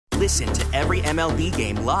Listen to every MLB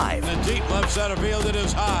game live. In the deep left center field, it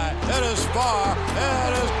is high, it is far,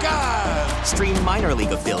 it is gone. Stream minor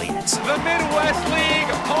league affiliates. The Midwest League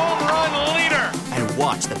home run leader. And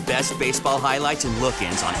watch the best baseball highlights and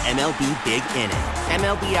look-ins on MLB Big Inning.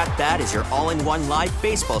 MLB At Bat is your all-in-one live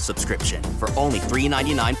baseball subscription for only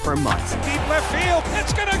 $3.99 per month. Deep left field,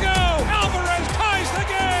 it's gonna go. Alvarez ties the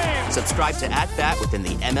game. Subscribe to At Bat within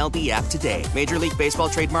the MLB app today. Major League Baseball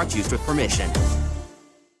trademarks used with permission.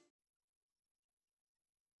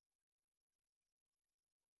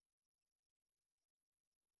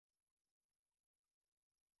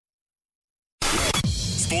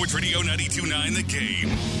 Sports Radio 92.9 The Game.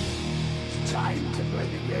 It's time to play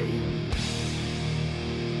the game.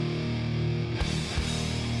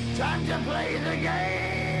 Time to play the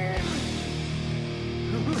game.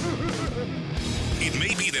 It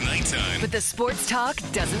may be the nighttime, but the sports talk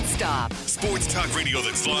doesn't stop. Sports talk radio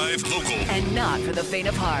that's live, local, and not for the faint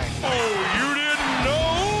of heart. Oh, you didn't know?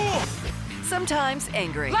 Sometimes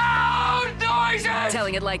angry. Loud noises!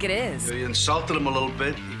 Telling it like it is. You insulted him a little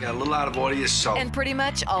bit. You got a little out of order yourself. And pretty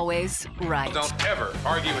much always right. Don't ever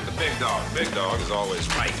argue with the big dog. Big dog is always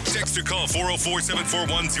right. Text or call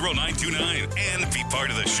 404-741-0929 and be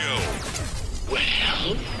part of the show.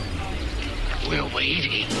 Well, we're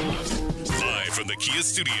waiting. Live from the Kia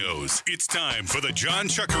Studios, it's time for the John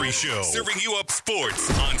Chuckery Show. Serving you up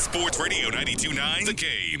sports on Sports Radio 92.9 The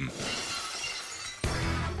Game.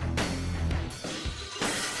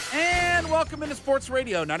 And welcome into Sports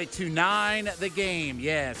Radio 92.9 The Game.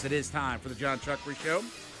 Yes, it is time for the John Chuckery Show.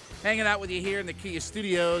 Hanging out with you here in the Kia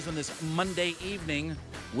Studios on this Monday evening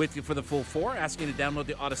with you for the full four. Asking you to download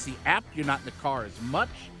the Odyssey app. You're not in the car as much.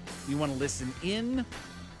 You want to listen in.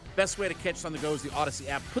 Best way to catch us on the go is the Odyssey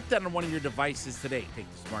app. Put that on one of your devices today. Take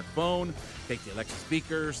the smartphone, take the Alexa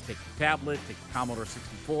speakers, take the tablet, take the Commodore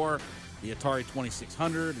 64, the Atari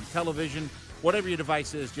 2600, and television. Whatever your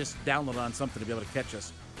device is, just download it on something to be able to catch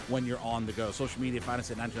us when you're on the go. Social media, find us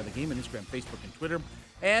at 92 The Game on Instagram, Facebook, and Twitter.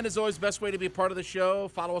 And as always, best way to be a part of the show,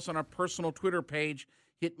 follow us on our personal Twitter page.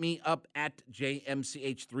 Hit me up at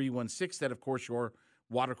JMCH316. That, of course, your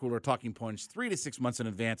water cooler talking points 3 to 6 months in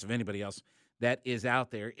advance of anybody else that is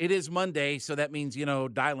out there. It is Monday, so that means,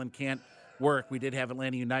 Dylan can't work. We did have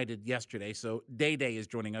Atlanta United yesterday, so Day is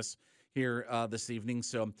joining us here this evening.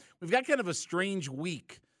 So we've got kind of a strange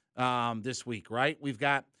week this week, right? We've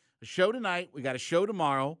got a show tonight. We got a show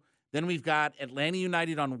tomorrow. Then we've got Atlanta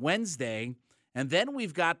United on Wednesday. And then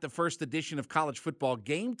we've got the first edition of College Football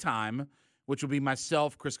Game Time, which will be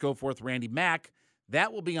myself, Chris Goforth, Randy Mack.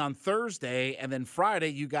 That will be on Thursday. And then Friday,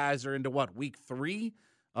 you guys are into what, week 3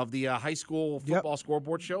 of the high school football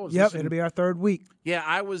scoreboard show? It'll be our third week. Yeah,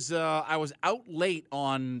 I was out late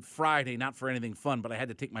on Friday, not for anything fun, but I had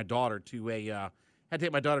to take my daughter to a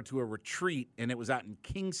retreat, and it was out in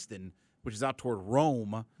Kingston, which is out toward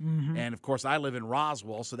Rome. Mm-hmm. And, of course, I live in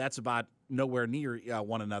Roswell, so that's about nowhere near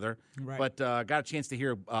one another. Right. But got a chance to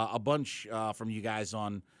hear a bunch from you guys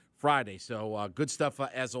on Friday. So good stuff,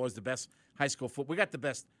 as always, the best high school football. We got the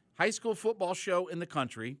best high school football show in the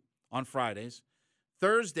country on Fridays.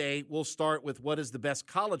 Thursday, we'll start with what is the best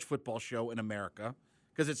college football show in America,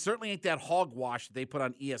 because it certainly ain't that hogwash that they put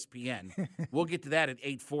on ESPN. We'll get to that at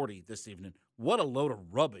 8:40 this evening. What a load of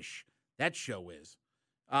rubbish that show is.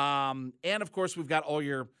 And, of course, we've got all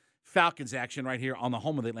your Falcons action right here on the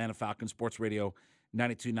home of the Atlanta Falcons, Sports Radio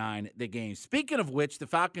 92.9 The Game. Speaking of which, the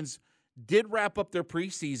Falcons did wrap up their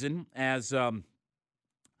preseason as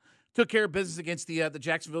took care of business against the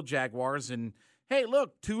Jacksonville Jaguars. And, hey,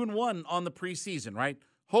 look, 2-1 on the preseason, right?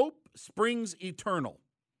 Hope springs eternal.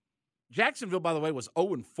 Jacksonville, by the way, was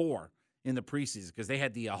 0-4 in the preseason because they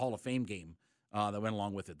had the Hall of Fame game that went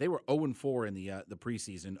along with it. They were 0-4 in the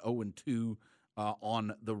preseason, 0-2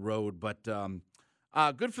 on the road. But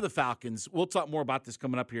good for the Falcons. We'll talk more about this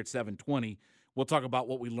coming up here at 7:20. We'll talk about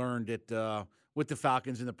what we learned with the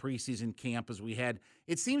Falcons in the preseason camp as we had.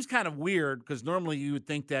 It seems kind of weird because normally you would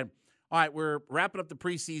think that, all right, we're wrapping up the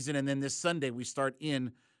preseason and then this Sunday we start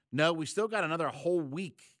in. No, we still got another whole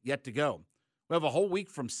week yet to go. We have a whole week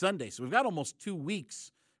from Sunday, so we've got almost 2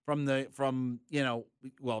 weeks from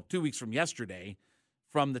 2 weeks from yesterday,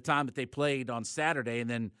 from the time that they played on Saturday, and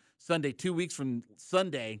then Sunday, 2 weeks from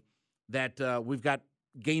Sunday, that we've got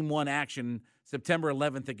Game 1 action, September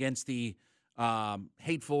 11th against the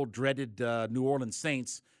hateful, dreaded New Orleans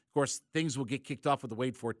Saints. Of course, things will get kicked off with the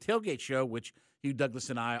Wade Ford Tailgate Show, which Hugh Douglas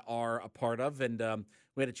and I are a part of, and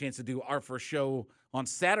we had a chance to do our first show on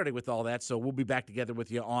Saturday with all that, so we'll be back together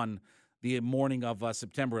with you on the morning of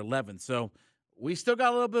September 11th. So we still got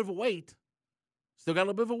a little bit of a wait.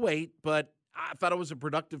 But I thought it was a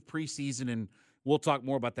productive preseason, and we'll talk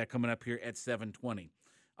more about that coming up here at 7:20.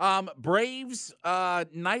 Braves,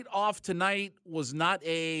 night off tonight was not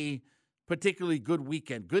a particularly good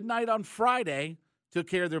weekend. Good night on Friday, took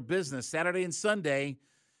care of their business. Saturday and Sunday,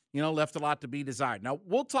 left a lot to be desired. Now,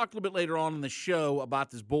 we'll talk a little bit later on in the show about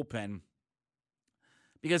this bullpen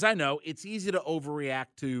because I know it's easy to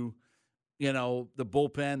overreact to, the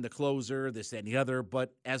bullpen, the closer, this and the other.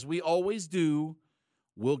 But as we always do,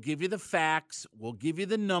 we'll give you the facts. We'll give you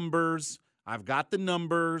the numbers. I've got the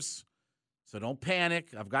numbers, so don't panic.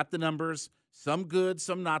 I've got the numbers. Some good,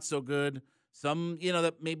 some not so good. Some,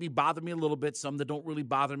 that maybe bother me a little bit. Some that don't really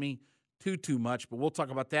bother me too much. But we'll talk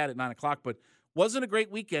about that at 9 o'clock. But wasn't a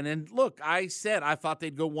great weekend. And look, I said I thought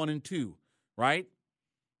they'd go 1-2, right?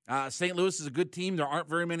 St. Louis is a good team. There aren't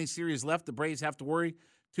very many series left the Braves have to worry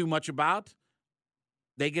too much about.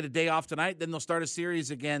 They get a day off tonight. Then they'll start a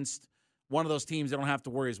series against one of those teams they don't have to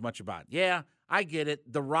worry as much about. Yeah, I get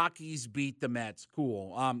it. The Rockies beat the Mets.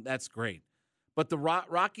 Cool. That's great. But the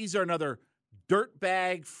Rockies are another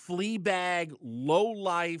dirtbag, flea bag,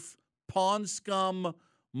 low-life, pond scum,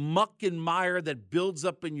 muck and mire that builds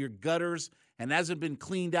up in your gutters and hasn't been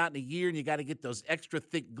cleaned out in a year, and you got to get those extra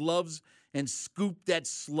thick gloves and scoop that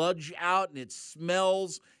sludge out, and it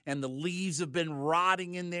smells, and the leaves have been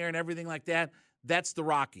rotting in there and everything like that. That's the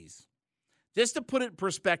Rockies. Just to put it in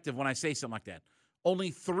perspective when I say something like that,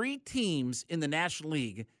 only 3 teams in the National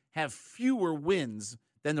League have fewer wins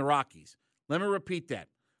than the Rockies. Let me repeat that.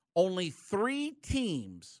 Only 3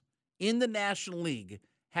 teams in the National League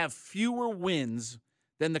have fewer wins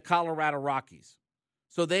than the Colorado Rockies.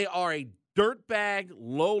 So they are a dirtbag,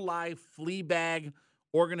 low-life, flea bag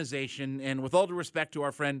organization. And with all due respect to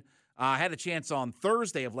our friend, I had a chance on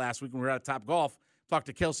Thursday of last week when we were at Top Golf, talk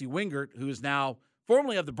to Kelsey Wingert, who is now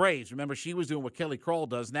formerly of the Braves. Remember, she was doing what Kelly Kroll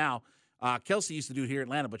does now. Kelsey used to do it here in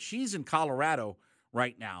Atlanta, but she's in Colorado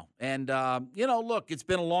right now. And, look, it's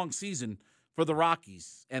been a long season for the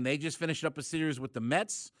Rockies, and they just finished up a series with the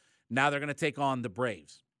Mets. Now they're going to take on the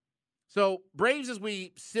Braves. So Braves, as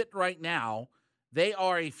we sit right now, they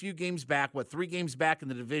are a few games back, 3 games back in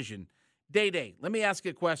the division. Day, let me ask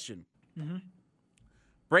you a question. Mm-hmm.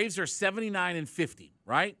 Braves are 79-50,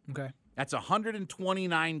 right? Okay. That's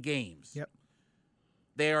 129 games. Yep.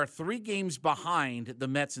 They are 3 games behind the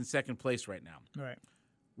Mets in second place right now. Right.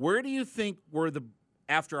 Where do you think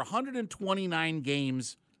after 129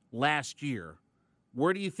 games last year,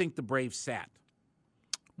 where do you think the Braves sat?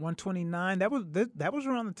 129. That was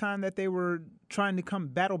around the time that they were trying to come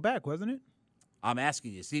battle back, wasn't it? I'm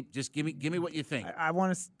asking you. See, just give me what you think. I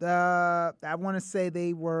want to say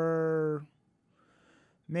they were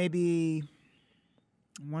maybe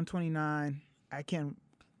 129. I can't.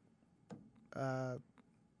 I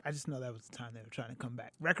just know that was the time they were trying to come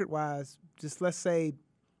back. Record-wise, just let's say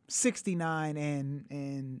 69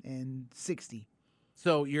 and 60.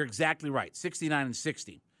 So you're exactly right, 69 and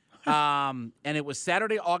 60. And it was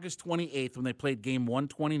Saturday, August 28th when they played game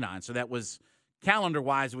 129. So that was,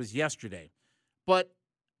 calendar-wise, it was yesterday. But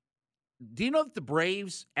do you know that the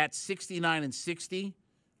Braves at 69 and 60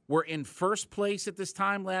 were in first place at this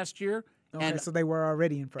time last year? Okay, and, so they were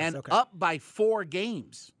already in first. And okay. up by 4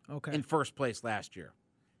 games in first place last year.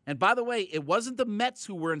 And by the way, it wasn't the Mets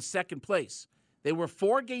who were in second place. They were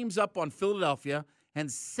 4 games up on Philadelphia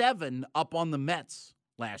and 7 up on the Mets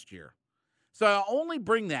last year. So I only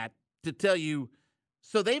bring that to tell you,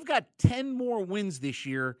 so they've got 10 more wins this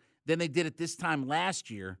year than they did at this time last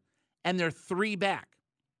year, and they're 3 back.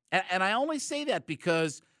 And I only say that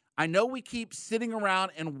because I know we keep sitting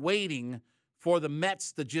around and waiting for the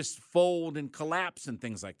Mets to just fold and collapse and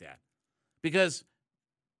things like that. Because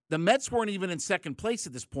the Mets weren't even in second place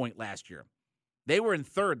at this point last year. They were in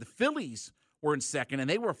third. The Phillies were in second, and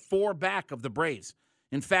they were 4 back of the Braves.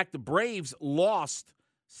 In fact, the Braves lost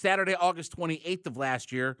Saturday, August 28th of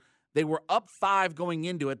last year. They were up 5 going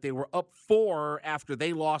into it. They were up 4 after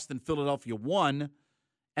they lost and Philadelphia won.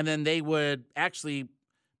 And then they would actually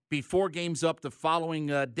be 4 games up the following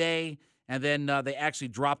day. And then they actually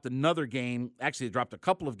dropped another game. Actually, they dropped a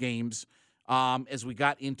couple of games as we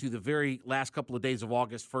got into the very last couple of days of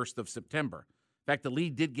August, 1st of September. In fact, the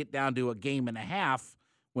lead did get down to a game and a half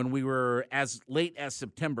when we were as late as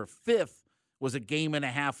September 5th was a game and a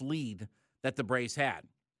half lead that the Braves had.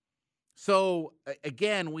 So,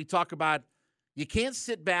 again, we talk about you can't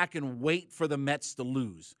sit back and wait for the Mets to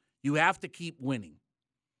lose. You have to keep winning.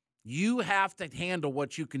 You have to handle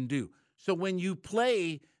what you can do. So when you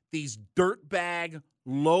play these dirtbag,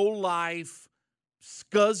 low-life,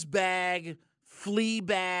 scuzzbag, flea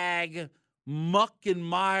bag, muck and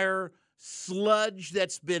mire, sludge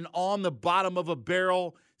that's been on the bottom of a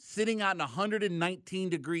barrel, sitting out in 119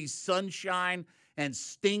 degrees sunshine and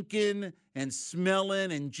stinking and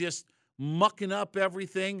smelling and just mucking up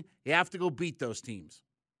everything, you have to go beat those teams.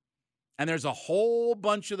 And there's a whole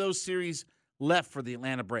bunch of those series left for the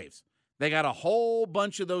Atlanta Braves. They got a whole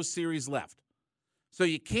bunch of those series left. So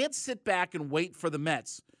you can't sit back and wait for the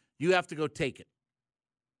Mets. You have to go take it.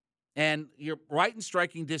 And you're right in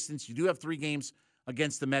striking distance. You do have 3 games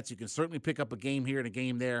against the Mets. You can certainly pick up a game here and a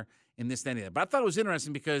game there in this and that. But I thought it was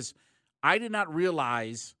interesting because I did not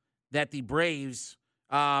realize that the Braves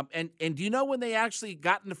and do you know when they actually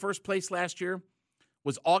got into first place last year?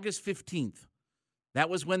 Was August 15th. That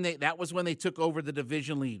was when they took over the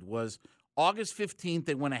division lead. Was August 15th.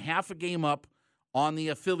 They went a half a game up on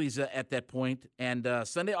the Phillies at that point. And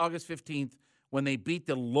Sunday, August 15th, when they beat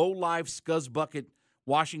the low-life Scuzz Bucket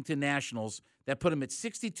Washington Nationals, that put them at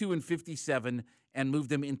 62-57 and moved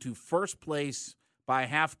them into first place by a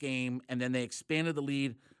half game. And then they expanded the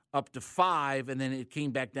lead up to 5, and then it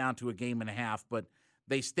came back down to a game and a half. But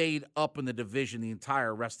they stayed up in the division the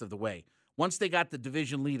entire rest of the way. Once they got the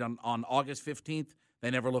division lead on August 15th,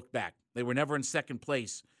 they never looked back. They were never in second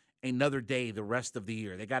place another day the rest of the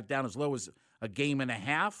year. They got down as low as a game and a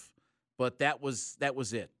half, but that was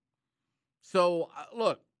it. So,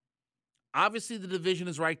 look, obviously the division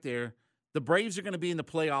is right there. The Braves are going to be in the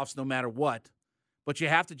playoffs no matter what, but you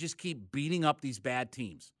have to just keep beating up these bad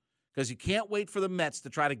teams because you can't wait for the Mets to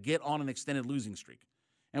try to get on an extended losing streak.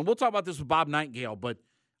 And we'll talk about this with Bob Nightingale, but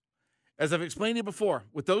as I've explained to you before,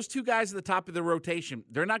 with those 2 guys at the top of the rotation,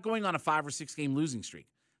 they're not going on a 5 or 6 game losing streak.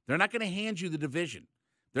 They're not going to hand you the division.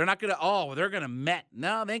 They're not going to, they're going to Met.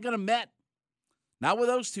 No, they ain't going to Met. Not with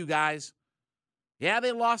those 2 guys. Yeah,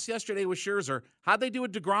 they lost yesterday with Scherzer. How'd they do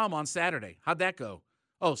with DeGrom on Saturday? How'd that go?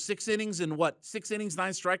 6 innings and 6 innings,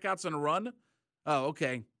 9 strikeouts on a run? Oh,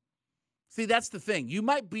 okay. See, that's the thing. You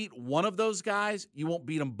might beat one of those guys. You won't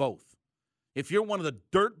beat them both. If you're one of the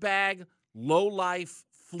dirtbag, low-life,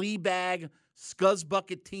 flea bag, scuzz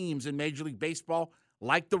bucket teams in Major League Baseball,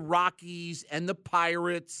 like the Rockies and the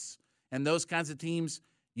Pirates and those kinds of teams,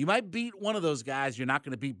 you might beat one of those guys. You're not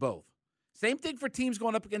going to beat both. Same thing for teams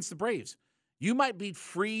going up against the Braves. You might beat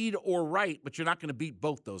Fried or Wright, but you're not going to beat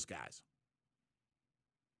both those guys.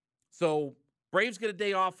 So Braves get a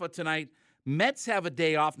day off tonight. Mets have a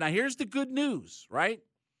day off. Now, here's the good news, right?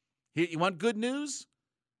 You want good news?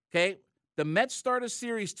 Okay. The Mets start a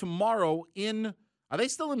series tomorrow are they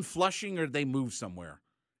still in Flushing or did they move somewhere?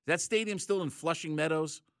 Is that stadium still in Flushing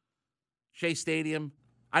Meadows? Shea Stadium?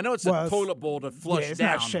 I know it's a toilet bowl to flush it's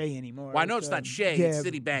down. It's not Shea anymore. Well, I know it's not Shea. It's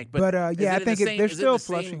Citibank. But I think they're still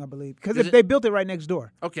Flushing, I believe, because they built it right next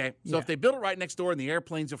door. Okay, so if they built it right next door and the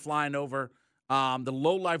airplanes are flying over, the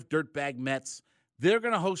low-life dirtbag Mets, they're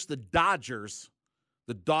going to host the Dodgers,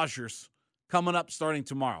 coming up starting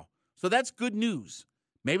tomorrow. So that's good news.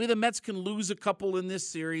 Maybe the Mets can lose a couple in this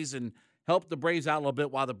series and help the Braves out a little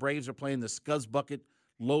bit while the Braves are playing the Scuzz Bucket,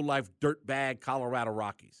 low-life dirtbag Colorado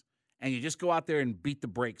Rockies. And you just go out there and beat the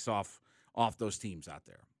brakes off those teams out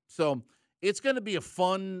there. So it's going to be a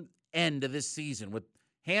fun end of this season with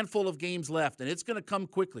a handful of games left, and it's going to come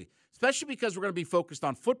quickly, especially because we're going to be focused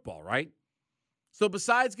on football, right? So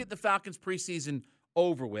besides getting the Falcons preseason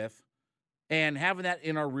over with and having that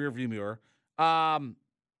in our rearview mirror,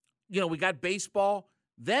 we got baseball.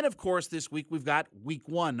 Then, of course, this week we've got week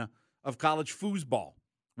 1 of college foosball.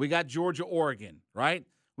 We got Georgia, Oregon, right?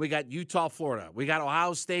 We got Utah, Florida. We got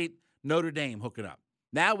Ohio State, Notre Dame hooking up.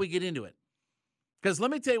 Now we get into it. Because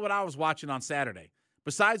let me tell you what I was watching on Saturday.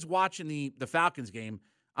 Besides watching the Falcons game,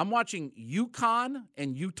 I'm watching UConn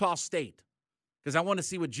and Utah State because I want to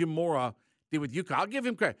see what Jim Mora did with UConn. I'll give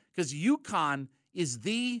him credit because UConn is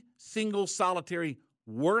the single solitary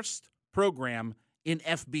worst program in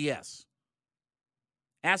FBS.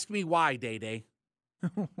 Ask me why, Day-Day.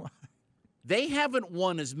 They haven't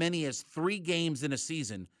won as many as 3 games in a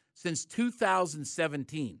season since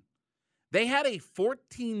 2017. They had a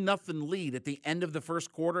 14-0 lead at the end of the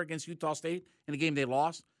first quarter against Utah State in a game they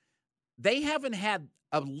lost. They haven't had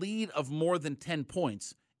a lead of more than 10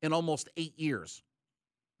 points in almost 8 years.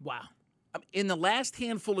 Wow. In the last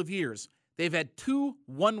handful of years, they've had 2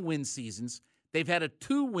 one-win seasons. They've had a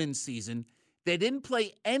 2-win season. They didn't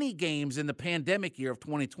play any games in the pandemic year of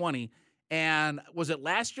 2020. And was it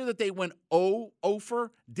last year that they went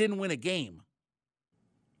 0-for, didn't win a game?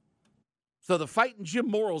 So the fighting Jim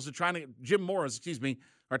Moras are trying to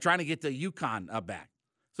get the UConn back.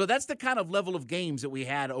 So that's the kind of level of games that we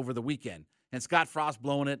had over the weekend. And Scott Frost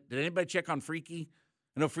blowing it. Did anybody check on Freaky?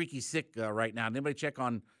 I know Freaky's sick right now. Did anybody check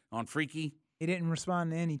on Freaky? He didn't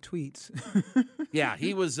respond to any tweets. Yeah,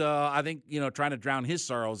 he was, I think, trying to drown his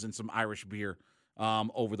sorrows in some Irish beer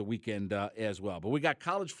over the weekend as well. But we got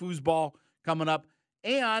college foosball coming up.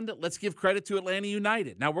 And let's give credit to Atlanta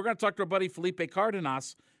United. Now, we're going to talk to our buddy Felipe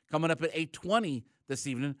Cardenas coming up at 8:20 this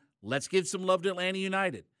evening. Let's give some love to Atlanta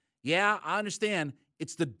United. Yeah, I understand.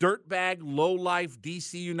 It's the dirtbag, low-life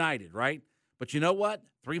DC United, right? But you know what?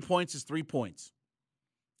 3 points is 3 points.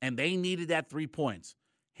 And they needed that 3 points.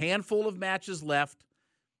 Handful of matches left.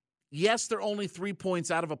 Yes, they're only 3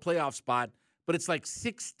 points out of a playoff spot, but it's like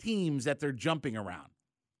 6 teams that they're jumping around.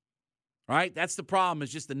 Right? That's the problem,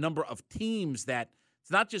 is just the number of teams that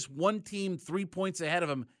it's not just one team 3 points ahead of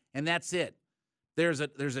them, and that's it. There's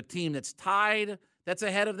a team that's tied, that's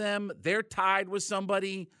ahead of them. They're tied with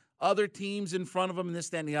somebody, other teams in front of them, and this,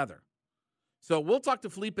 that, and the other. So we'll talk to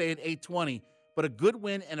Felipe at 8:20, but a good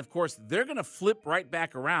win, and, of course, they're going to flip right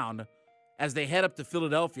back around as they head up to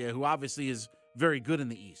Philadelphia, who obviously is very good in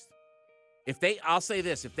the East. I'll say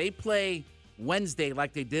this, if they play Wednesday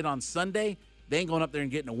like they did on Sunday, they ain't going up there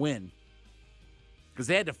and getting a win. Because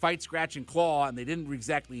they had to fight, scratch, and claw, and they didn't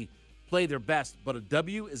exactly play their best. But a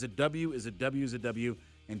W is a W is a W is a W,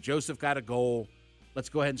 and Joseph got a goal. Let's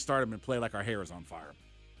go ahead and start him and play like our hair is on fire.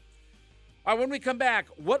 All right, when we come back,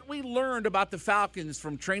 what we learned about the Falcons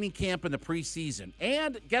from training camp in the preseason.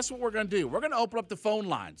 And guess what we're going to do? We're going to open up the phone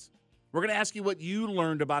lines. We're going to ask you what you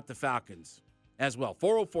learned about the Falcons as well.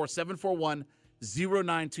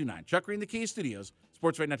 404-741-0929. Chuck Green, the Kia Studios.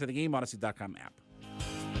 Sports right now to the game, Odyssey.com app.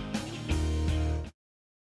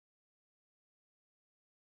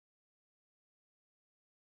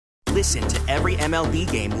 Listen to every MLB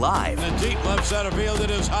game live. In the deep left center field, it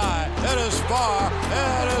is high, it is far,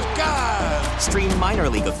 it is God. Stream minor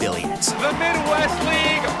league affiliates. The Midwest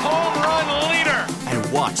League home run leader.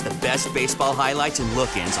 And watch the best baseball highlights and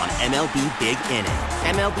look-ins on MLB Big Inning.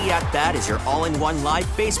 MLB At Bat is your all-in-one live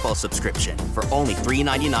baseball subscription for only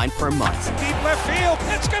 $3.99 per month. Deep left field,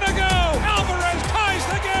 it's gonna go. Alvarez ties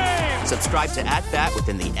the game. Subscribe to At Bat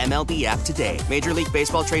within the MLB app today. Major League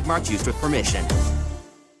Baseball trademarks used with permission.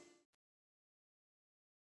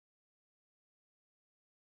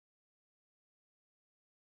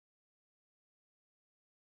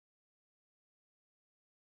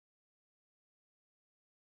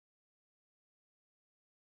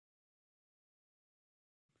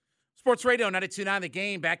 Sports Radio 92.9 The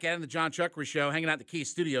Game, back at it in the John Chuckery Show, hanging out at the Key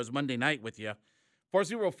Studios Monday night with you.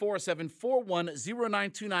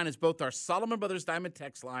 404-741-0929 is both our Solomon Brothers Diamond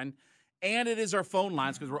text line, and it is our phone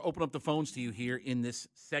lines, because we're opening up the phones to you here in this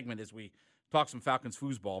segment as we talk some Falcons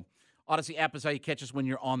foosball. Odyssey app is how you catch us when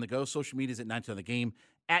you're on the go. Social media is at 92.9 The Game,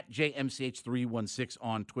 at JMCH316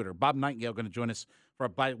 on Twitter. Bob Nightingale going to join us for a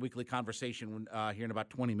bi-weekly conversation here in about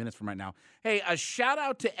 20 minutes from right now. Hey, a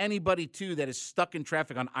shout-out to anybody, too, that is stuck in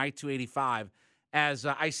traffic on I-285, as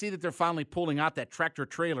I see that they're finally pulling out that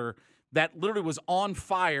tractor-trailer that literally was on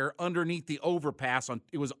fire underneath the overpass.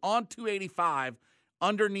 It was on 285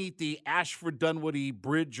 underneath the Ashford-Dunwoody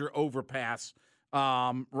Bridge or overpass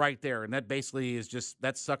right there. And that basically is just –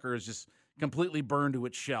 that sucker is just completely burned to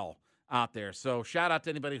its shell out there. So shout-out to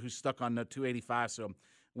anybody who's stuck on the 285. So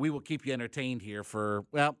we will keep you entertained here for,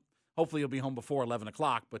 well, hopefully you'll be home before 11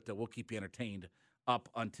 o'clock, but we'll keep you entertained up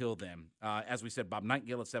until then. As we said, Bob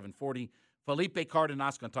Nightingale at 7:40. Felipe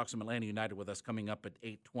Cardenas going to talk some Atlanta United with us coming up at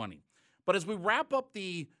 8:20. But as we wrap up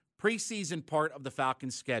the preseason part of the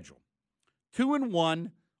Falcons' schedule,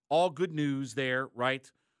 2-1, all good news there,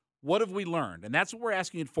 right? What have we learned? And that's what we're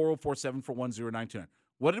asking at 404-741-0929.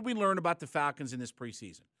 What did we learn about the Falcons in this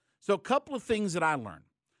preseason? So a couple of things that I learned.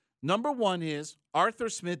 Number one is Arthur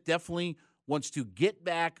Smith definitely wants to get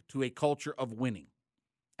back to a culture of winning.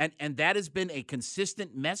 And that has been a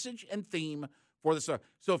consistent message and theme for the start.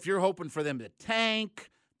 So if you're hoping for them to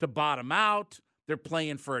tank, to bottom out, they're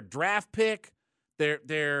playing for a draft pick,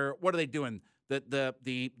 they're what are they doing? The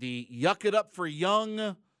yuck it up for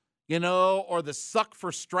Young, or the suck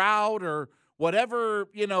for Stroud, or whatever,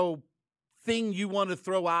 thing you want to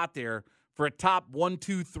throw out there for a top 1,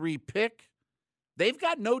 2, 3 pick. They've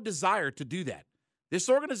got no desire to do that. This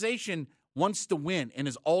organization wants to win and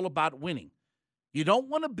is all about winning. You don't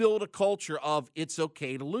want to build a culture of it's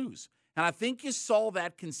okay to lose. And I think you saw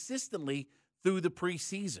that consistently through the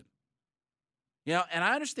preseason. And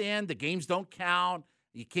I understand the games don't count.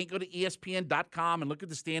 You can't go to ESPN.com and look at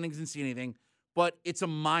the standings and see anything. But it's a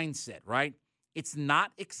mindset, right? It's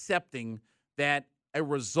not accepting that a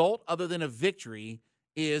result other than a victory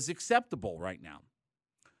is acceptable right now.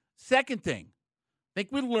 Second thing, I think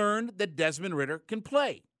we learned that Desmond Ridder can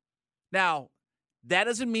play. Now, that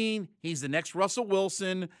doesn't mean he's the next Russell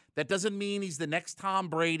Wilson. That doesn't mean he's the next Tom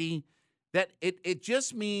Brady. That it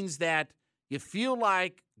just means that you feel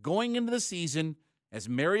like going into the season, as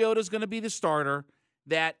Mariota's going to be the starter,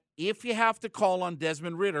 that if you have to call on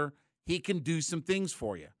Desmond Ridder, he can do some things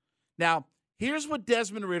for you. Now, here's what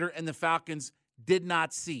Desmond Ridder and the Falcons did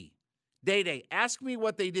not see. Day-Day, ask me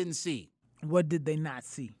what they didn't see. What did they not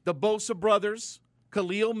see? The Bosa brothers,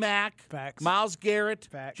 Khalil Mack, Facts. Myles Garrett,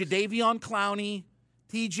 Facts. Jadeveon Clowney,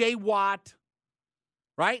 TJ Watt,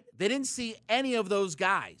 right? They didn't see any of those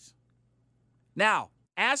guys. Now,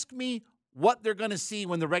 ask me what they're going to see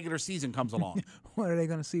when the regular season comes along. What are they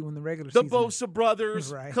going to see when the regular The season? Bosa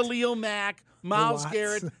brothers, Right. Khalil Mack, Myles Watts.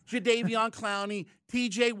 Garrett, Jadeveon Clowney,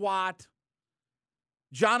 TJ Watt,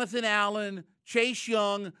 Jonathan Allen, Chase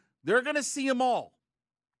Young. They're going to see them all.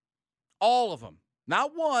 All of them.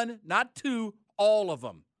 Not one, not two, all of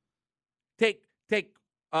them. Take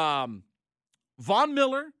Von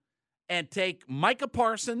Miller and take Micah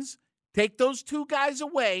Parsons. Take those two guys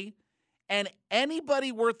away, and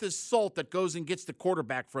anybody worth his salt that goes and gets the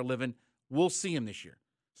quarterback for a living, we'll see him this year.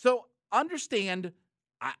 So understand,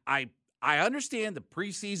 I understand the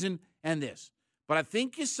preseason and this, but I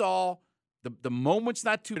think you saw the moment's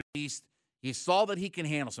not too least. You saw that he can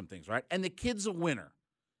handle some things, right? And the kid's a winner.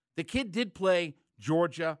 The kid did play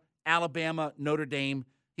Georgia, Alabama, Notre Dame.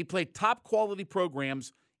 He played top quality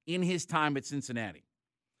programs in his time at Cincinnati.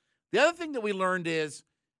 The other thing that we learned is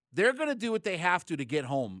they're going to do what they have to get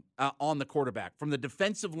home on the quarterback from the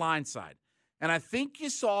defensive line side. And I think you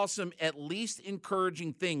saw some at least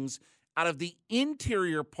encouraging things out of the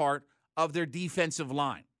interior part of their defensive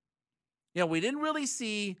line. You know, we didn't really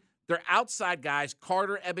see their outside guys,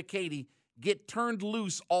 Carter, Ebiketie, get turned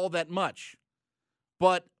loose all that much.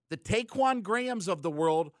 But the Taquan Grahams of the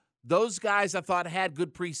world, those guys I thought had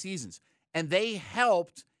good preseasons. And they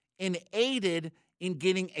helped and aided in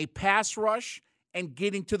getting a pass rush and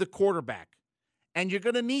getting to the quarterback. And you're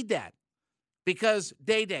going to need that. Because,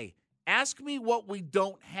 Day-Day, ask me what we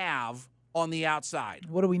don't have on the outside.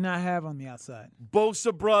 What do we not have on the outside?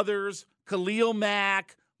 Bosa brothers, Khalil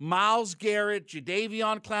Mack, Myles Garrett,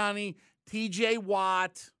 Jadeveon Clowney, TJ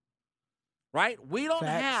Watt. Right? We don't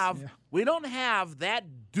have that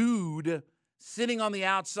dude sitting on the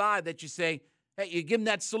outside that you say, hey, you give him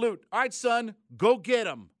that salute. All right, son, go get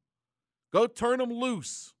him. Go turn him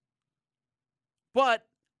loose. But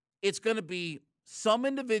it's going to be some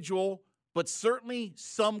individual, but certainly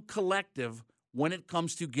some collective when it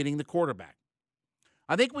comes to getting the quarterback.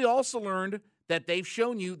 I think we also learned that they've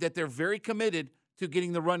shown you that they're very committed to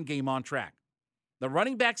getting the run game on track. The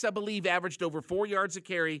running backs, I believe, averaged over 4 yards a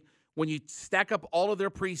carry when you stack up all of their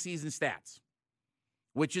preseason stats,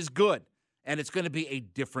 which is good. And it's going to be a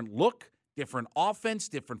different look, different offense,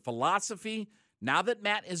 different philosophy. Now that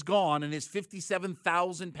Matt is gone and his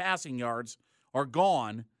 57,000 passing yards are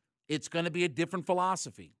gone, it's going to be a different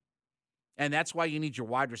philosophy. And that's why you need your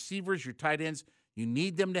wide receivers, your tight ends. You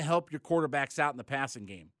need them to help your quarterbacks out in the passing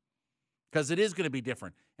game because it is going to be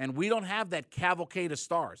different. And we don't have that cavalcade of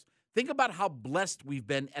stars. Think about how blessed we've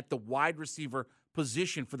been at the wide receiver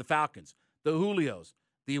position for the Falcons. The Julios,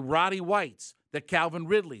 the Roddy Whites, the Calvin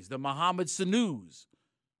Ridleys, the Mohamed Sanus,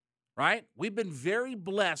 right? We've been very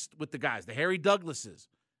blessed with the guys, the Harry Douglases.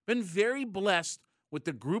 Been very blessed with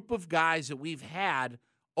the group of guys that we've had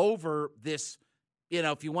over this, you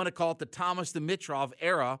know, if you want to call it the Thomas Dimitrov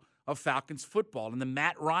era of Falcons football and the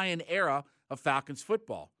Matt Ryan era of Falcons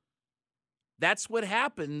football. That's what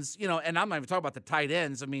happens, you know, and I'm not even talking about the tight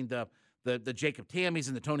ends. I mean, the Jacob Tammies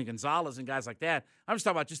and the Tony Gonzalez and guys like that. I'm just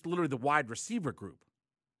talking about just literally the wide receiver group.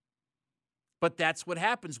 But that's what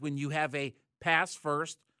happens when you have a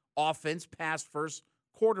pass-first offense, pass-first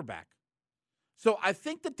quarterback. So I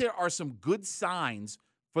think that there are some good signs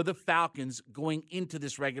for the Falcons going into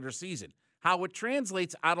this regular season. How it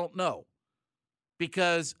translates, I don't know.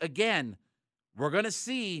 Because, again, we're going to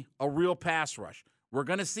see a real pass rush. We're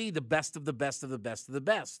going to see the best of the best of the best of the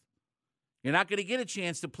best. You're not going to get a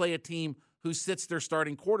chance to play a team who sits their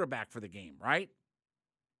starting quarterback for the game, right?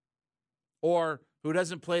 Or who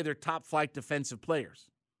doesn't play their top-flight defensive players.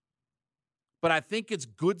 But I think it's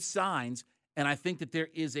good signs, and I think that there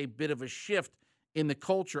is a bit of a shift in the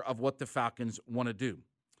culture of what the Falcons want to do.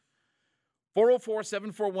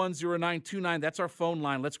 404-741-0929, that's our phone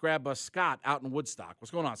line. Let's grab Scott out in Woodstock.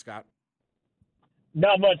 What's going on, Scott?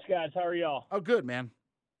 Not much, guys. How are y'all? Oh, good, man.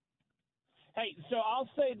 Hey, so I'll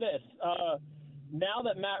say this. Now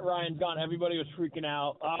that Matt Ryan's gone, everybody was freaking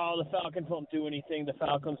out. Oh, the Falcons won't do anything. The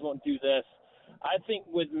Falcons won't do this. I think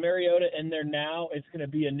with Mariota in there now, it's going to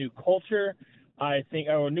be a new culture. I think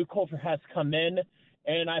a new culture has come in,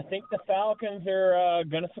 and I think the Falcons are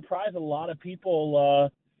going to surprise a lot of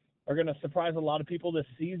people. This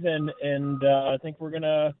season, and I think we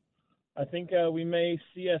may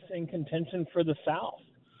see us in contention for the South.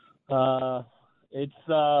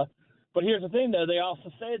 But here's the thing, though. They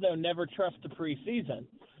also say, though, never trust the preseason,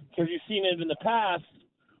 because you've seen it in the past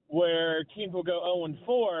where teams will go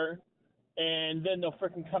 0-4, and then they'll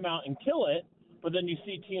freaking come out and kill it. But then you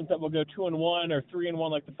see teams that will go 2-1 or 3-1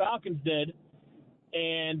 like the Falcons did,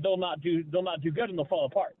 and they'll not do good, and they'll fall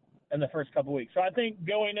apart in the first couple weeks. So I think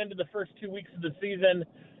going into the first 2 weeks of the season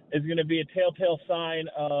is going to be a telltale sign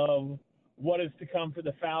of what is to come for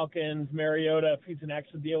the Falcons. Mariota, if he's going to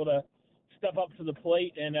actually be able to step up to the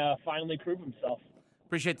plate and finally prove himself.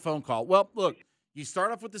 Appreciate the phone call. Well, look, you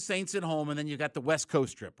start off with the Saints at home, and then you got the West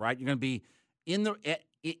Coast trip, right? You're going to be in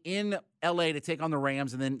L.A. to take on the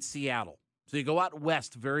Rams and then Seattle. So you go out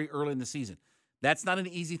west very early in the season. That's not an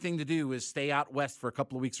easy thing to do, is stay out west for a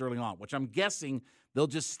couple of weeks early on, which I'm guessing they'll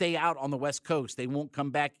just stay out on the West Coast. They won't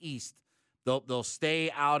come back east. They'll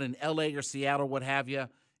stay out in L.A. or Seattle, what have you,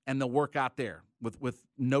 and they'll work out there with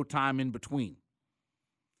no time in between.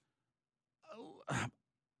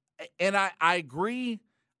 And I agree.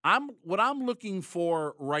 What I'm looking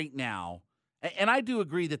for right now, and I do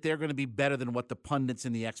agree that they're going to be better than what the pundits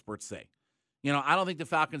and the experts say. You know, I don't think the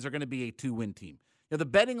Falcons are going to be a 2-win team. You know, the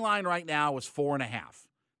betting line right now is 4.5.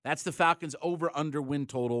 That's the Falcons over-under win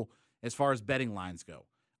total as far as betting lines go.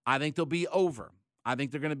 I think they'll be over. I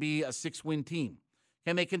think they're going to be a 6-win team.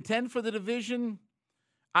 Can they contend for the division?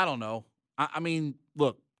 I don't know. I mean,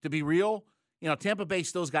 look, to be real, you know, Tampa Bay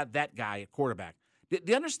still's got that guy at quarterback. Do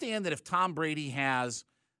you understand that if Tom Brady has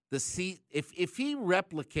the seat, if he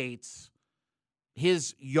replicates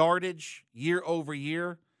his yardage year over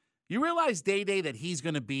year, you realize, Day-Day, that he's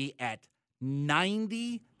going to be at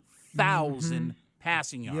 90,000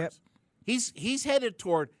 passing yards. Yep. He's headed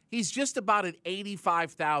toward, he's just about at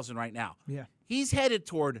 85,000 right now. Yeah. He's headed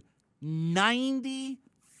toward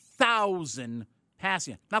 90,000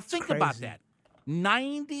 passing yards. Now think about that.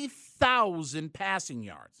 90,000 passing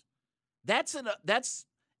yards. That's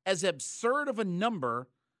as absurd of a number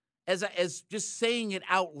as just saying it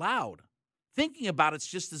out loud. Thinking about it's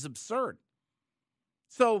just as absurd.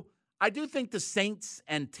 So I do think the Saints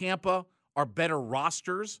and Tampa are better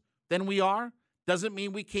rosters than we are. Doesn't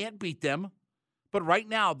mean we can't beat them. But right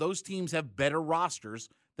now, those teams have better rosters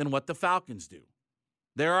than what the Falcons do.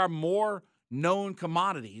 There are more known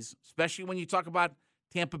commodities, especially when you talk about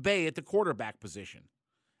Tampa Bay at the quarterback position.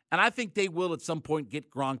 And I think they will at some point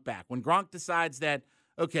get Gronk back. When Gronk decides that,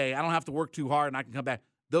 okay, I don't have to work too hard and I can come back,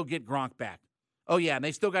 they'll get Gronk back. Oh, yeah, and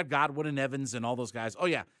they still got Godwin and Evans and all those guys. Oh,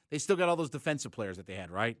 yeah, they still got all those defensive players that they had,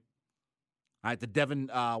 right? All right, the Devin,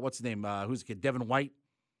 what's his name? Who's the kid? Devin White,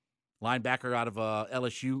 linebacker out of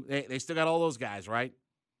LSU. They still got all those guys, right?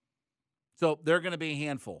 So they're going to be a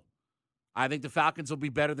handful. I think the Falcons will be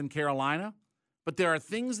better than Carolina, but there are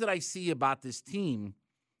things that I see about this team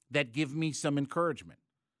that give me some encouragement.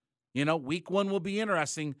 You know, week 1 will be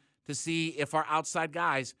interesting to see if our outside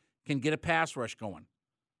guys can get a pass rush going.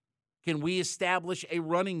 Can we establish a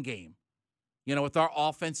running game, you know, with our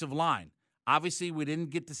offensive line? Obviously, we didn't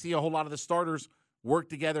get to see a whole lot of the starters work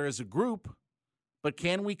together as a group, but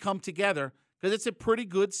can we come together? Because it's a pretty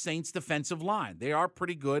good Saints defensive line. They are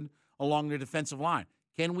pretty good along their defensive line.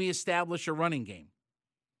 Can we establish a running game?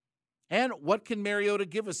 And what can Mariota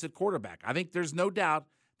give us at quarterback? I think there's no doubt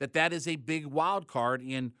that that is a big wild card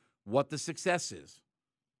in what the success is.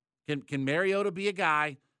 Can Mariota be a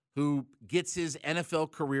guy who gets his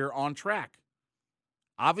NFL career on track?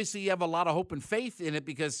 Obviously, you have a lot of hope and faith in it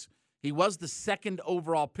because he was the 2nd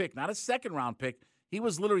overall pick, not a second-round pick. He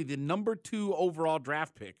was literally the number 2 overall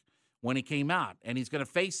draft pick when he came out, and he's going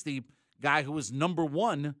to face the guy who was number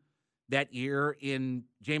 1 that year in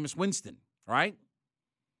Jameis Winston, right?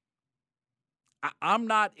 I'm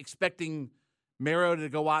not expecting Mariota to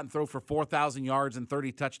go out and throw for 4,000 yards and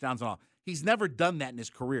 30 touchdowns and all. He's never done that in his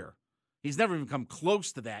career. He's never even come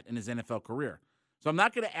close to that in his NFL career. So I'm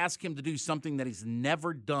not going to ask him to do something that he's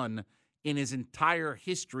never done in his entire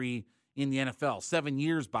history in the NFL. 7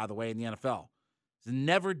 years, by the way, in the NFL. He's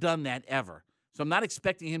never done that ever. So I'm not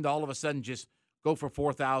expecting him to all of a sudden just go for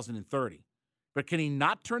 4,030. But can he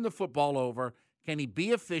not turn the football over? Can he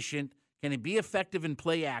be efficient? Can he be effective in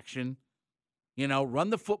play action? You know,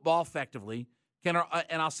 run the football effectively. And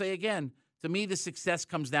I'll say again, to me, the success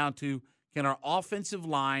comes down to, can our offensive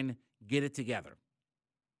line get it together?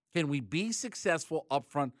 Can we be successful up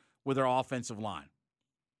front with our offensive line?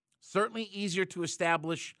 Certainly easier to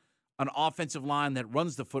establish an offensive line that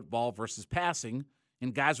runs the football versus passing,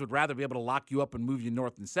 and guys would rather be able to lock you up and move you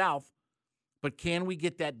north and south. But can we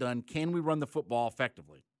get that done? Can we run the football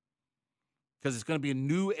effectively? Because it's going to be a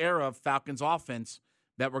new era of Falcons offense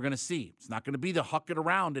that we're going to see. It's not going to be the huck it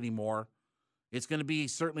around anymore. It's going to be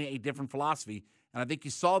certainly a different philosophy. And I think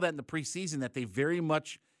you saw that in the preseason, that they very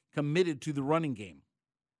much committed to the running game.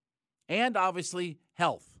 And obviously,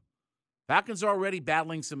 health. Falcons are already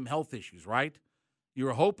battling some health issues, right? You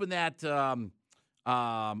were hoping that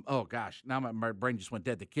Oh, gosh. Now my brain just went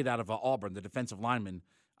dead. The kid out of Auburn, the defensive lineman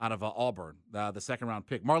out of Auburn, the second-round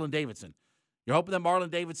pick, Marlon Davidson. You're hoping that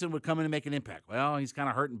Marlon Davidson would come in and make an impact. Well, he's kind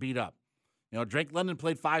of hurt and beat up. Drake London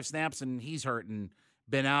played 5 snaps, and he's hurt and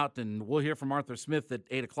been out, and we'll hear from Arthur Smith at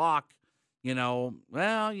 8 o'clock.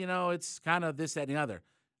 It's kind of this, that, and the other.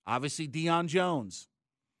 Obviously, Deion Jones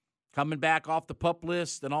coming back off the PUP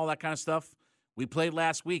list and all that kind of stuff. We played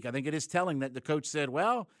last week. I think it is telling that the coach said,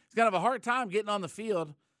 well, he's going to have a hard time getting on the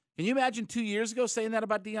field. Can you imagine 2 years ago saying that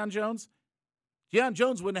about Deion Jones? Deion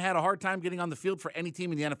Jones wouldn't have had a hard time getting on the field for any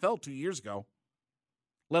team in the NFL 2 years ago,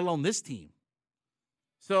 let alone this team.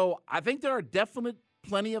 So I think there are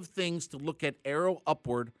plenty of things to look at arrow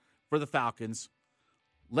upward for the Falcons.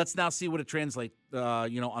 Let's now see what it translates,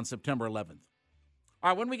 on September 11th. All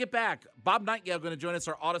right, when we get back, Bob Nightingale going to join us,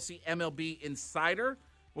 our Odyssey MLB Insider.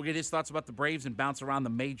 We'll get his thoughts about the Braves and bounce around the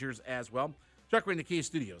majors as well. Chuck, we're in the Kia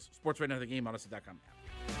Studios. Sports Radio, the game, Odyssey.com.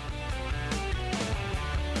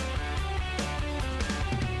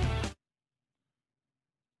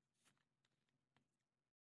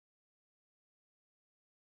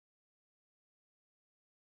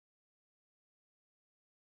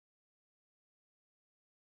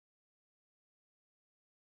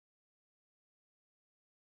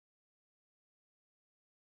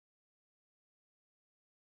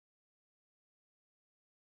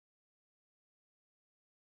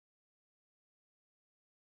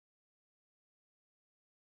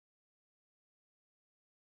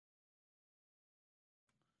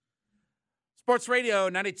 Sports Radio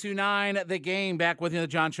 92.9, The Game, back with you, the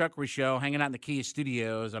John Chuckery Show, hanging out in the Kia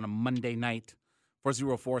Studios on a Monday night,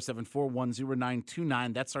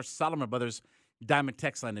 404-741-0929. That's our Solomon Brothers Diamond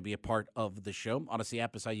text line to be a part of the show. Odyssey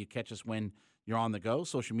app is how you catch us when you're on the go.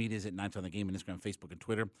 Social media is at 9 on The Game, Instagram, Facebook, and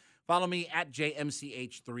Twitter. Follow me at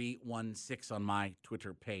JMCH316 on my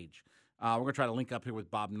Twitter page. We're going to try to link up here with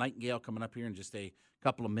Bob Nightingale coming up here in just a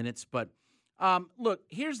couple of minutes. But, look,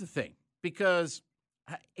 here's the thing, because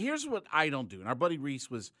here's what I don't do. And our buddy Reese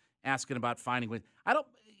was asking about finding ways.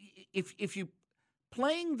 If you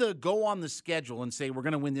playing the go on the schedule and say we're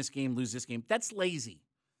going to win this game, lose this game, that's lazy.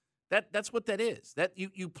 That's what that is. That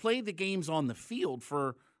you play the games on the field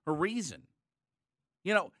for a reason.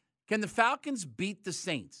 Can the Falcons beat the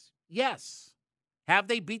Saints? Yes. Have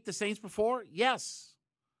they beat the Saints before? Yes.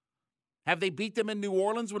 Have they beat them in New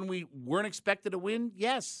Orleans when we weren't expected to win?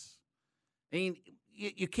 Yes. I mean,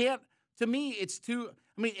 you can't. To me, it's too.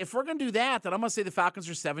 I mean, if we're going to do that, then I'm going to say the Falcons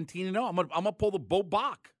are 17-0. I'm going to pull the Bo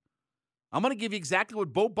Bach. I'm going to give you exactly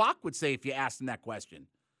what Bo Bach would say if you asked him that question.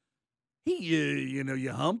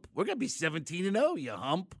 You hump. We're going to be 17-0, you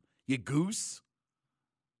hump, you goose.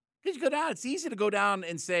 Because you go down, it's easy to go down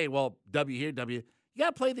and say, well, W here, W. You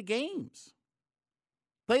got to play the games.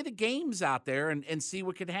 Play the games out there and see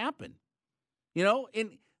what could happen.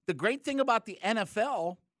 And the great thing about the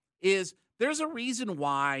NFL is there's a reason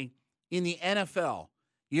why in the NFL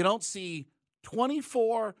you don't see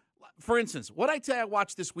 24. For instance, what I tell you I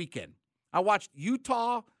watched this weekend, I watched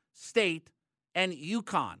Utah State and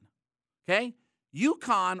UConn. Okay?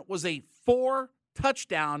 UConn was a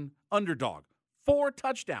 4-touchdown underdog. 4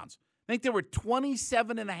 touchdowns. I think there were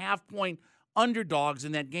 27.5-point underdogs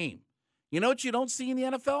in that game. You know what you don't see in the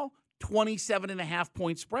NFL?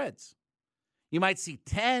 27.5-point spreads. You might see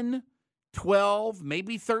 10, 12,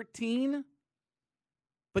 maybe 13,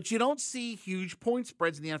 but you don't see huge point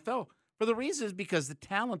spreads in the NFL. For the reason is because the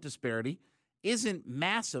talent disparity isn't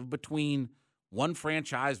massive between one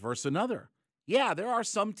franchise versus another. Yeah, there are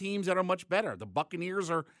some teams that are much better. The Buccaneers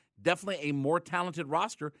are definitely a more talented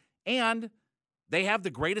roster, and they have the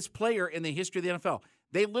greatest player in the history of the NFL.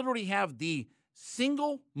 They literally have the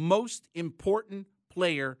single most important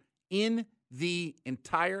player in the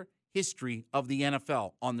entire history of the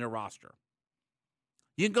NFL on their roster.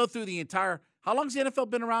 You can go through the entire, how long has the NFL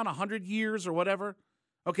been around, 100 years or whatever?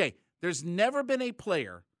 Okay, there's never been a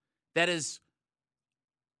player that has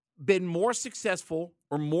been more successful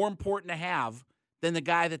or more important to have than the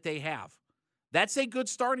guy that they have. That's a good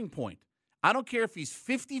starting point. I don't care if he's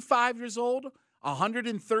 55 years old,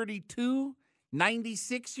 132,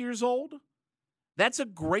 96 years old. That's a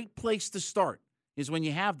great place to start, is when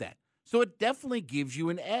you have that. So it definitely gives you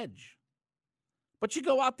an edge. But you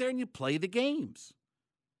go out there and you play the games.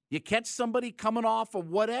 You catch somebody coming off of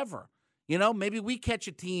whatever. Maybe we catch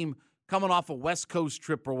a team coming off a West Coast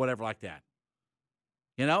trip or whatever like that.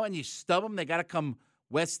 And you stub them. They got to come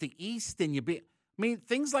west to east. And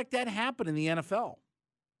things like that happen in the NFL.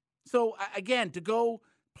 So, again, to go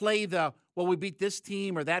play we beat this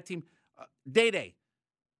team or that team. Day-Day,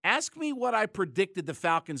 ask me what I predicted the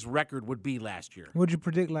Falcons' record would be last year. What did you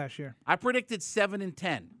predict last year? I predicted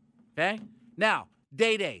 7-10, okay? Now,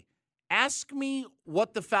 Day, ask me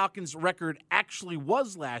what the Falcons' record actually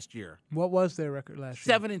was last year. What was their record last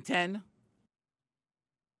year? 7-10.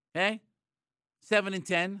 Okay?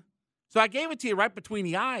 7-10. So I gave it to you right between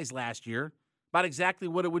the eyes last year about exactly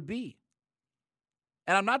what it would be.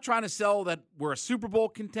 And I'm not trying to sell that we're a Super Bowl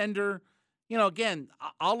contender. You know, again,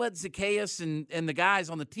 I'll let Zacchaeus and the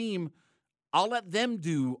guys on the team, I'll let them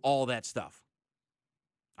do all that stuff.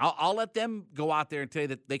 I'll let them go out there and tell you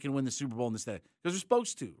that they can win the Super Bowl instead. Because they're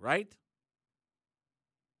supposed to, right?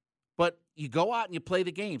 But you go out and you play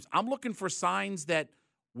the games. I'm looking for signs that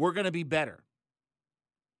we're going to be better.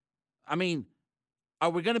 I mean, are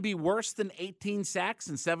we going to be worse than 18 sacks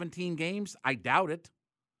in 17 games? I doubt it.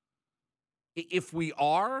 If we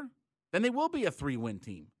are, then they will be a 3-win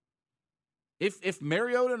team. If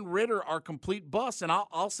Mariota and Ridder are complete busts, and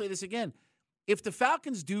I'll say this again, if the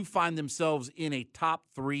Falcons do find themselves in a top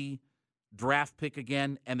 3 draft pick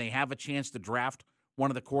again and they have a chance to draft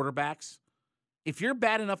one of the quarterbacks, if you're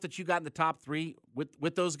bad enough that you got in the top 3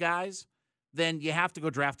 with those guys, then you have to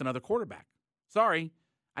go draft another quarterback. Sorry.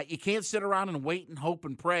 You can't sit around and wait and hope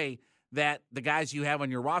and pray that the guys you have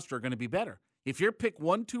on your roster are going to be better. If you're pick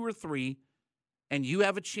 1, 2, or 3 and you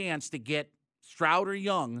have a chance to get Stroud or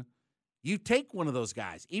Young, you take one of those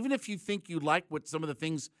guys. Even if you think you like what some of the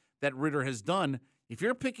things that Ridder has done, if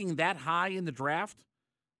you're picking that high in the draft,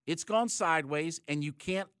 it's gone sideways, and you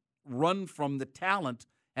can't run from the talent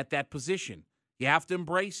at that position. You have to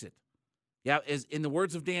embrace it. Yeah, as in the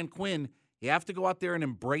words of Dan Quinn, you have to go out there and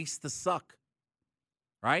embrace the suck,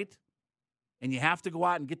 right? And you have to go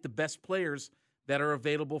out and get the best players that are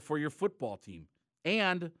available for your football team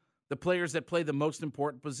and the players that play the most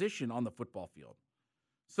important position on the football field.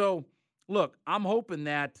 So, look, I'm hoping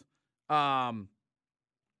that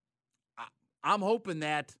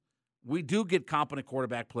we do get competent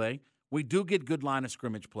quarterback play. We do get good line of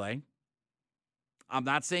scrimmage play. I'm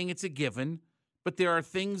not saying it's a given, but there are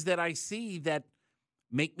things that I see that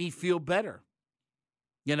make me feel better.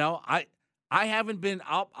 You know, I haven't been,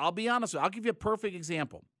 I'll be honest with you, I'll give you a perfect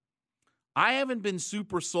example. I haven't been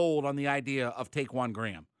super sold on the idea of Taquan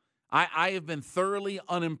Graham. I have been thoroughly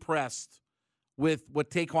unimpressed with what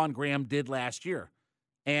Taquan Graham did last year.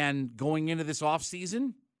 And going into this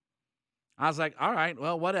offseason, I was like, all right,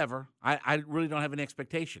 well, whatever. I really don't have an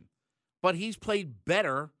expectation. But he's played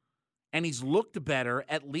better, and he's looked better,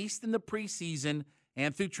 at least in the preseason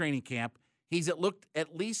and through training camp. He's at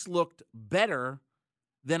least looked better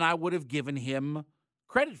than I would have given him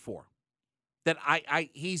credit for. That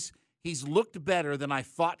he's looked better than I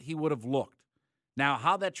thought he would have looked. Now,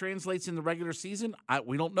 how that translates in the regular season,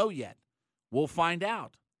 we don't know yet. We'll find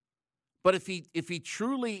out. But if he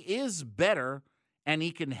truly is better and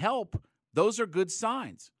he can help, those are good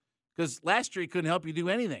signs. Because last year he couldn't help you do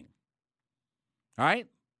anything. All right?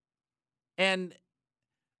 And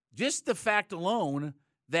just the fact alone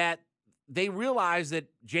that they realized that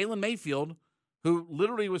Jalen Mayfield, who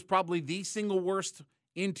literally was probably the single worst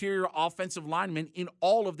interior offensive lineman in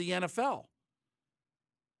all of the NFL,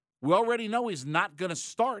 we already know he's not going to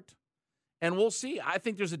start, and we'll see. I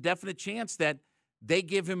think there's a definite chance that they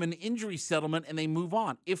give him an injury settlement and they move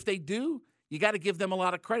on. If they do, you got to give them a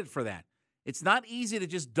lot of credit for that. It's not easy to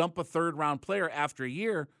just dump a third-round player after a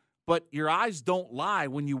year, but your eyes don't lie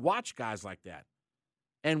when you watch guys like that.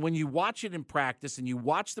 And when you watch it in practice and you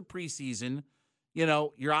watch the preseason, you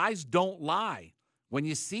know, your eyes don't lie. When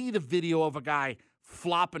you see the video of a guy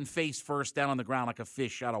flopping face first down on the ground like a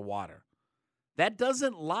fish out of water, that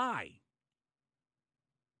doesn't lie.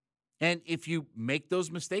 And if you make those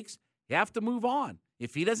mistakes, you have to move on.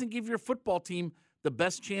 If he doesn't give your football team the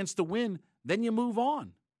best chance to win, then you move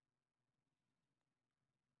on.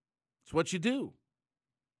 It's what you do.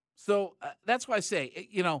 So that's why I say,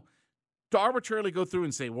 you know, to arbitrarily go through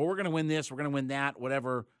and say, well, we're going to win this, we're going to win that,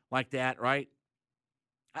 whatever, like that, right?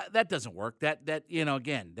 That doesn't work. That you know,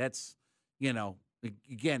 again, that's, you know,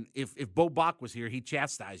 again, if Bo Bach was here, he'd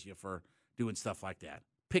chastise you for doing stuff like that.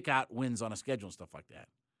 Pick out wins on a schedule and stuff like that,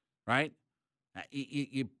 right?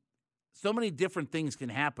 So many different things can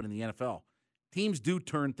happen in the NFL. Teams do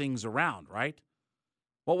turn things around, right?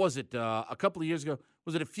 What was it, a couple of years ago?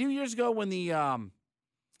 Was it a few years ago when the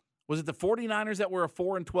was it the 49ers that were a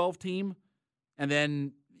 4-12 team and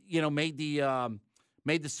then, you know, made the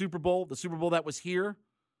Super Bowl, the Super Bowl that was here,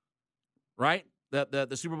 right? The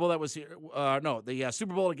Super Bowl that was here. The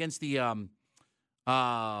Super Bowl against the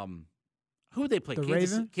who they played? The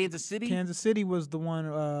Ravens? Kansas City? Kansas City was the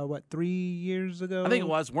one, 3 years ago? I think it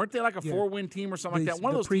was. Weren't they like a 4-win team or something like that?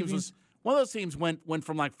 One of those teams went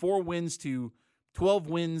from like 4 wins to 12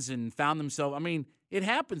 wins and found themselves. I mean, it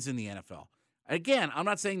happens in the NFL. Again, I'm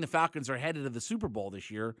not saying the Falcons are headed to the Super Bowl this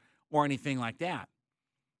year or anything like that.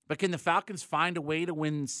 But can the Falcons find a way to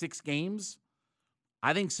win 6 games?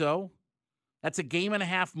 I think so. That's a game and a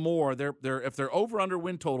half more. If their over-under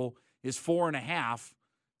win total is 4.5,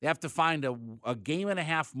 they have to find a game and a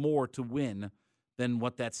half more to win than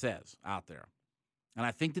what that says out there. And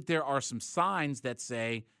I think that there are some signs that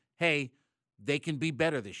say, hey, they can be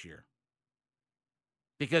better this year.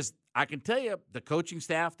 Because I can tell you, the coaching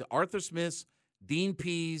staff, the Arthur Smiths, Dean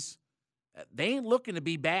Pease, they ain't looking to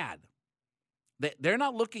be bad. They're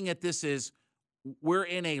not looking at this as we're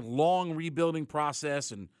in a long rebuilding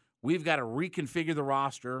process and we've got to reconfigure the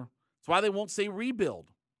roster. That's why they won't say rebuild.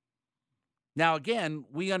 Now, again,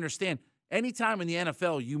 we understand anytime in the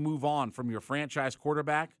NFL you move on from your franchise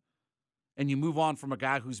quarterback and you move on from a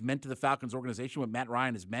guy who's meant to the Falcons organization what Matt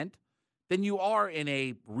Ryan has meant, then you are in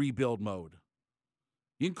a rebuild mode.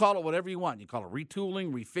 You can call it whatever you want. You call it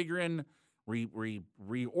retooling, refiguring,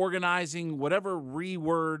 reorganizing, whatever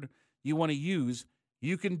word you want to use,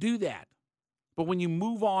 you can do that. But when you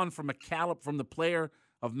move on from the player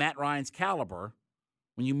of Matt Ryan's caliber,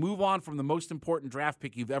 when you move on from the most important draft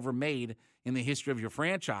pick you've ever made in the history of your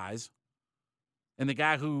franchise, and the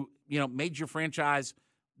guy who, made your franchise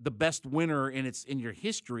the best winner in your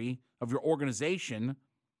history of your organization,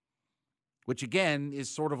 which again is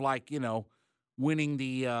sort of like, winning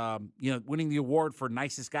the award for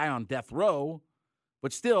nicest guy on death row,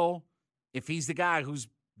 but still, if he's the guy who's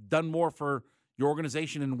done more for your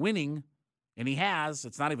organization in winning, and he has,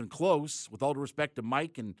 it's not even close, with all due respect to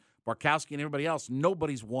Mike and Barkowski and everybody else,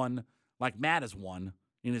 nobody's won like Matt has won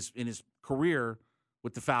in his career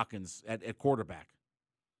with the Falcons at quarterback.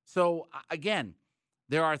 So, again,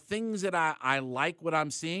 there are things that I like what I'm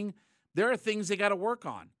seeing. There are things they got to work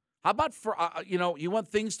on. How about you want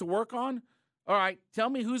things to work on? All right, tell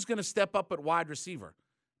me who's going to step up at wide receiver.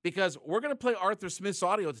 Because we're going to play Arthur Smith's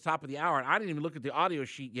audio at the top of the hour, and I didn't even look at the audio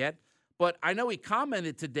sheet yet, but I know he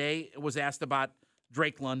commented today, was asked about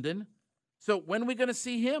Drake London. So when are we going to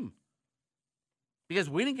see him? Because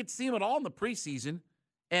we didn't get to see him at all in the preseason,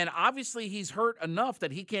 and obviously he's hurt enough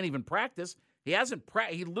that he can't even practice. He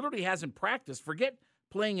literally hasn't practiced. Forget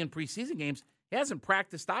playing in preseason games. He hasn't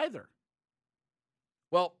practiced either.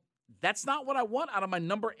 Well, that's not what I want out of my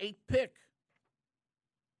number 8 pick.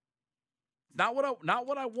 Not what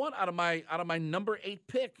I want out of my number 8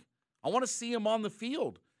 pick. I want to see him on the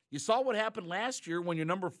field. You saw what happened last year when your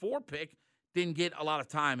number 4 pick didn't get a lot of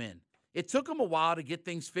time in. It took him a while to get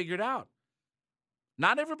things figured out.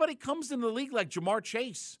 Not everybody comes into the league like Jamar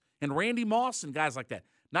Chase and Randy Moss and guys like that.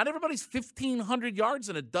 Not everybody's 1,500 yards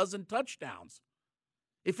and a dozen touchdowns.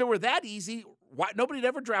 If it were that easy, nobody'd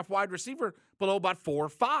ever draft wide receiver below about 4 or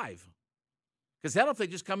 5. Because hell, if they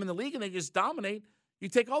just come in the league and they just dominate, you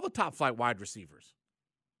take all the top flight wide receivers.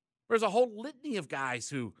 There's a whole litany of guys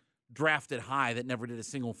who drafted high that never did a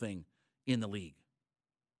single thing in the league.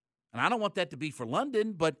 And I don't want that to be for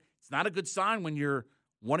London, but it's not a good sign when you're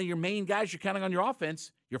one of your main guys you're counting on your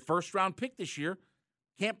offense, your first-round pick this year,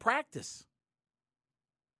 can't practice.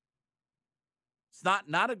 It's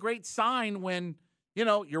not a great sign when,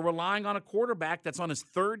 you're relying on a quarterback that's on his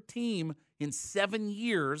 3rd team in 7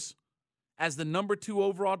 years as the number 2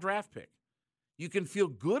 overall draft pick. You can feel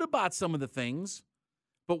good about some of the things,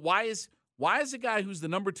 but why is a guy who's the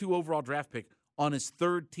number 2 overall draft pick on his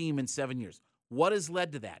 3rd team in 7 years? What has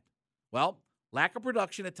led to that? Well, lack of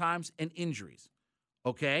production at times and injuries.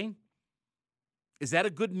 Okay? Is that a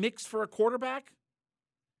good mix for a quarterback?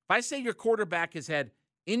 If I say your quarterback has had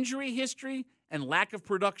injury history and lack of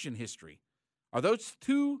production history, are those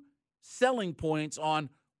 2 selling points on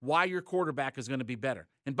why your quarterback is going to be better?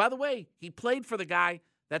 And by the way, he played for the guy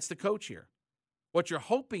that's the coach here. What you're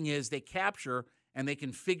hoping is they capture and they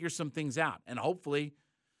can figure some things out. And hopefully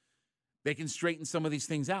they can straighten some of these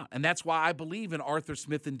things out. And that's why I believe in Arthur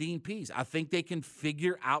Smith and Dean Pease. I think they can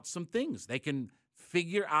figure out some things. They can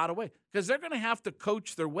figure out a way. Because they're going to have to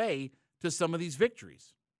coach their way to some of these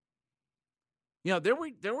victories.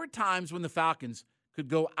 There were times when the Falcons could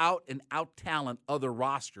go out and out-talent other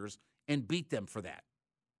rosters and beat them for that.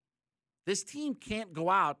 This team can't go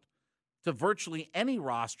out to virtually any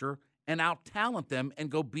roster and out-talent them and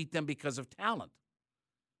go beat them because of talent.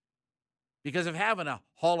 Because of having a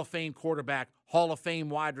Hall of Fame quarterback, Hall of Fame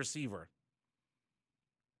wide receiver.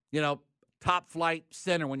 Top flight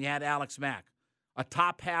center when you had Alex Mack. A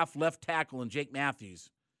top half left tackle in Jake Matthews.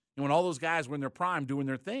 And when all those guys were in their prime doing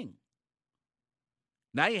their thing.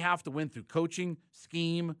 Now you have to win through coaching,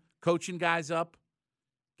 scheme, coaching guys up,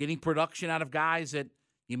 getting production out of guys that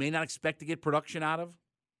you may not expect to get production out of.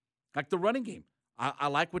 Like the running game. I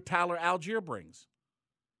like what Tyler Algier brings.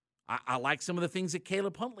 I like some of the things that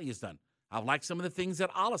Caleb Huntley has done. I like some of the things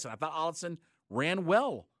that Ollison. I thought Ollison ran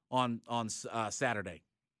well on Saturday.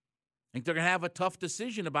 I think they're going to have a tough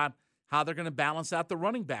decision about how they're going to balance out the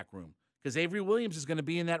running back room because Avery Williams is going to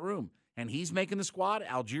be in that room, and he's making the squad,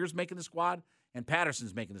 Algier's making the squad, and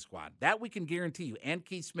Patterson's making the squad. That we can guarantee you, and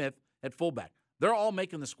Keith Smith at fullback. They're all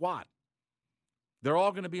making the squad. They're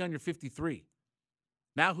all going to be on your 53.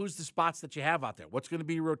 Now who's the spots that you have out there? What's going to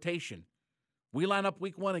be your rotation? We line up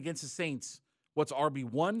week 1 against the Saints. What's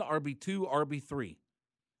RB1, RB2, RB3?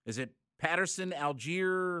 Is it Patterson,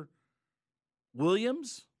 Algier,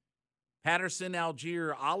 Williams? Patterson,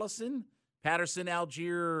 Algier, Allison? Patterson,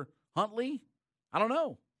 Algier, Huntley? I don't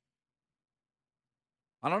know.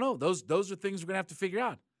 Those are things we're going to have to figure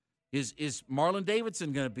out. Is Marlon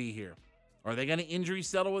Davidson going to be here? Are they going to injury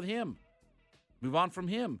settle with him? Move on from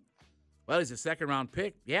him? Well, he's a second-round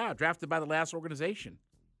pick. Yeah, drafted by the last organization.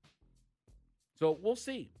 So we'll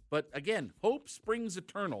see. But, again, hope springs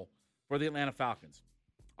eternal for the Atlanta Falcons.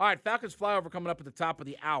 All right, Falcons flyover coming up at the top of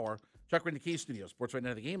the hour. Chuck in the Key Studio, Sports Radio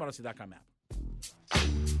Night of the Game, Odyssey.com app.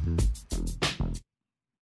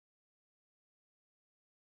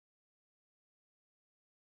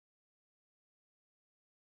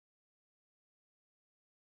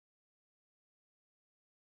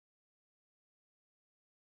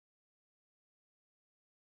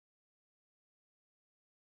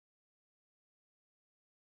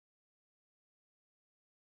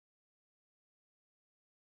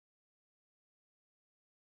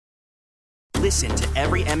 Listen to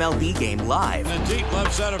every MLB game live. In the deep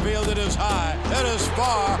left center field, it is high, it is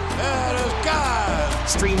far, it is God.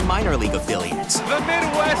 Stream minor league affiliates. The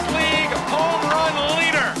Midwest League home run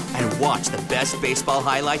leader. And watch the best baseball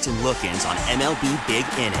highlights and look-ins on MLB Big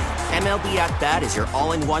Inning. MLB At Bat is your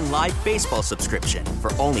all-in-one live baseball subscription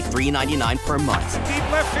for only $3.99 per month.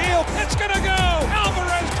 Deep left field, it's gonna go.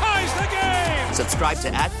 Alvarez ties the game. Subscribe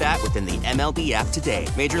to At Bat within the MLB app today.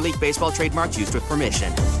 Major League Baseball trademarks used with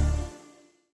permission.